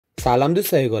سلام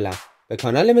دوستای گلم، به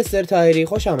کانال mr.taheri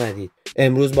خوش آمدید.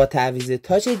 امروز با تعویض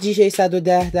تاچ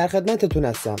G610 در خدمتتون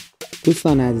هستم.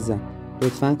 دوستان عزیزم،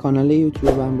 لطفا کانال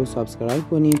یوتیوبم رو سابسکرایب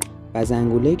کنید و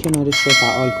زنگوله کنارش رو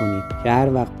فعال کنید که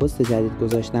هر وقت پست جدید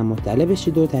گذاشتم مطلع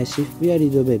بشید و تشریف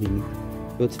بیارید و ببینید.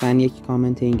 لطفا یک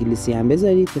کامنت انگلیسی هم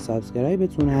بذارید که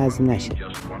سابسکرایبتون هضم نشه.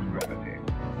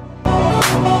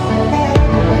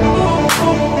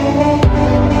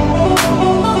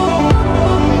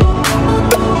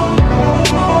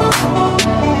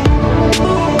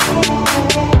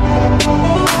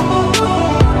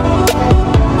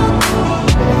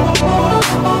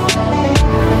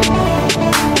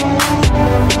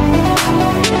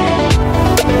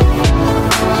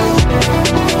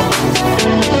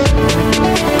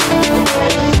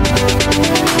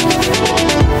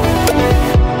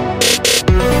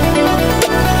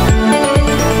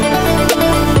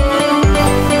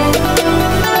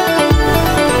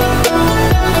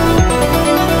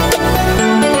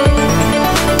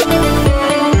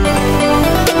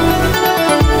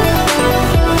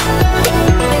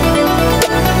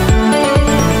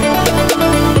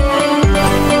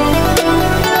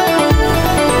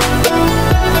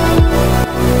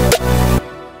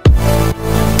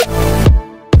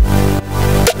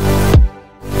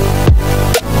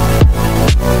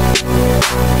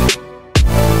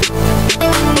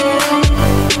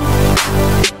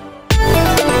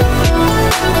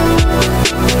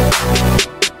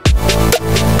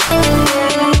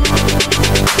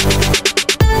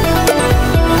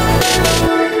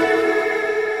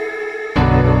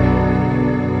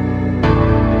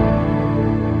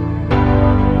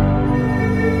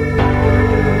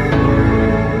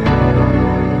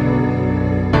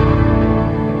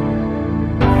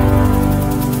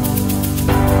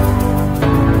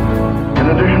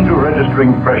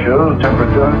 Pressure,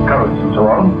 temperature, currents and so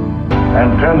on, and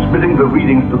transmitting the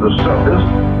readings to the surface,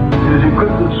 it is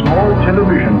equipped with small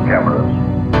television cameras.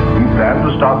 We plan to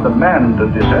start the manned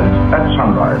descent at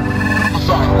sunrise.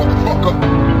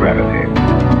 Gravity.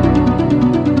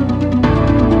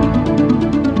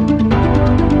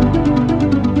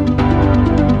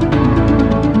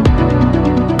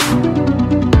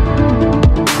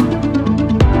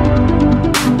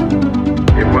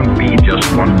 It won't be just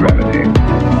one gravity.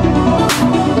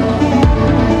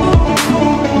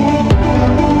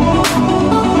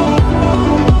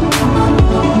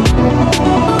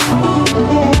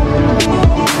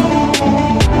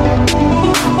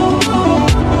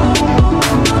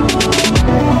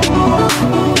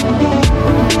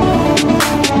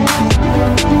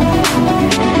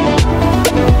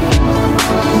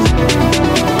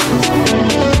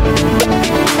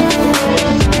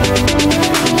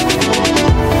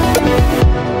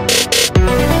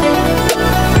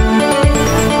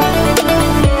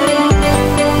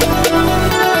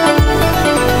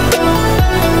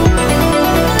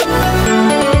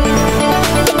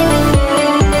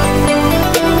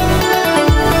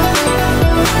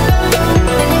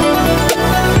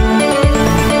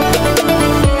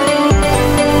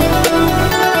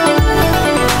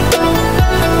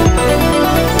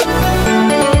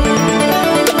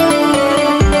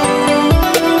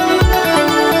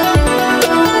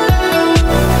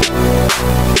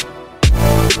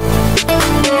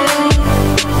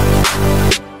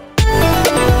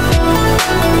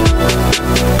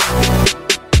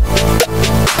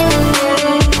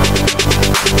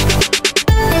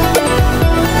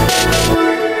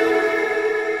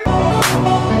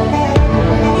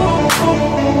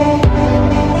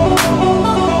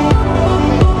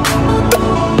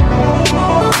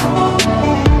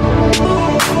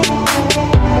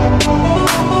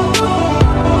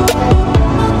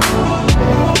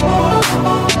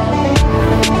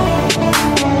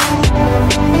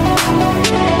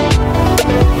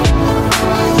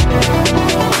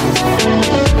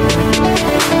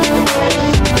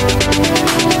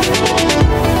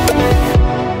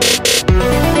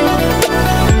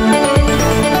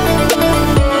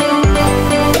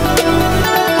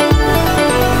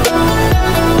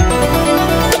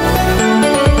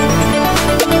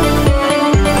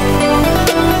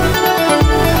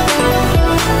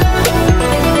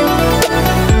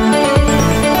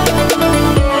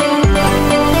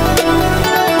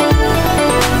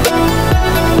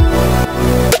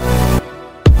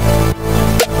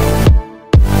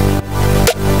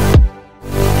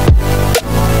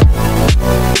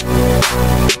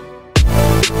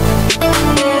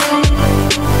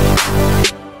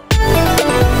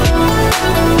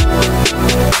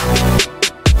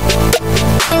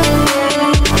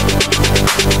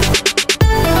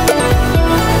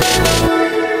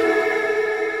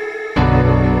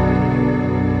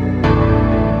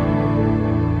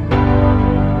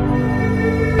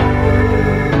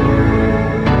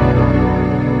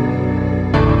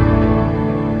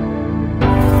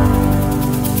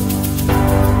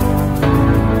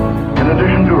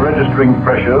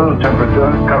 pressure,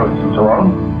 temperature, currents, and so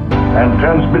on, and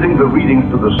transmitting the readings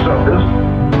to the surface,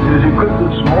 it is equipped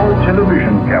with small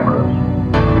television cameras.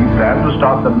 We plan to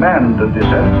start the manned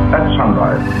descent at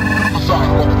sunrise.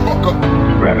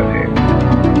 Gravity.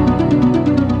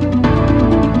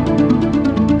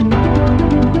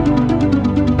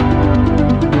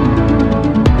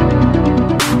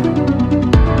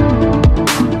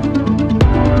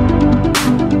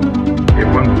 It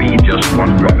won't be just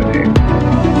one gravity.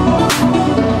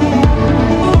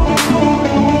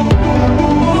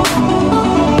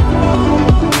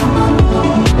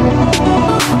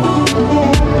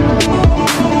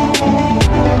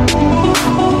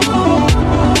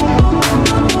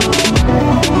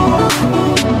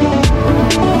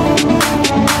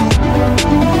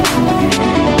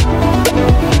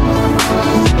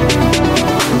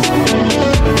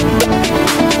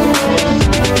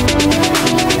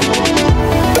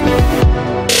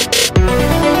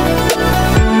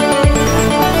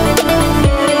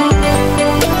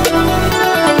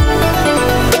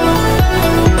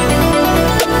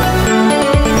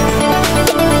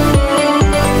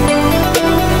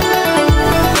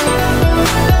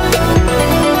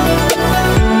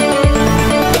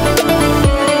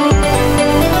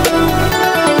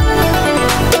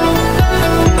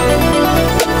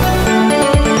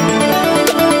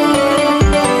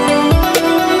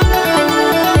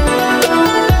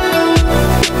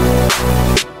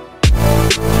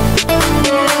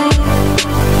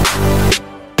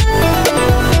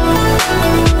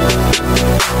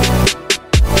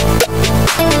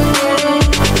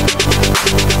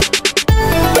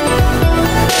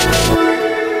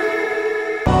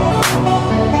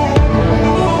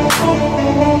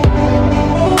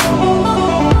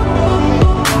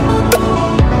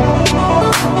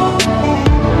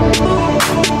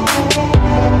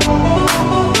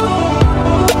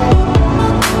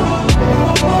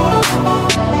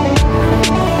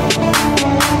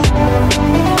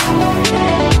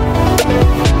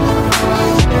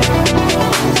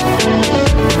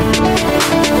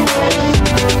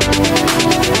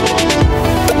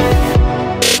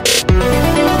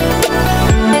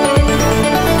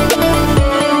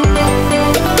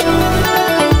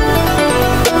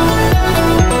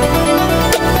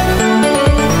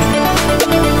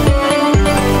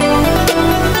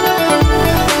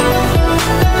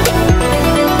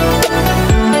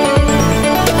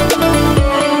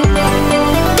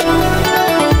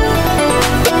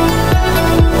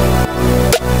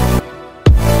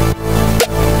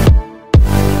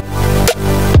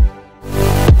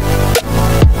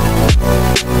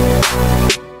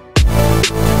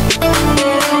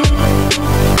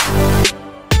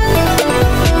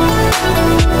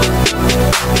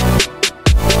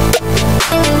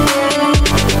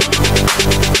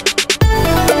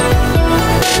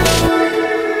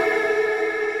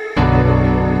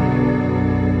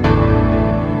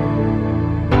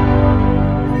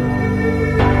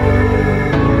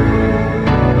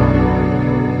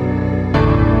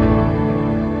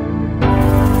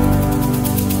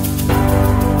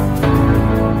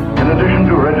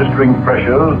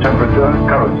 Pressure, temperature,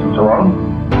 currents, and so on,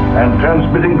 and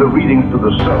transmitting the readings to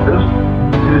the surface,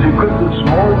 it is equipped with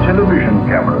small television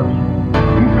cameras.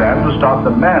 We plan to start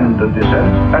the manned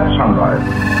descent at sunrise.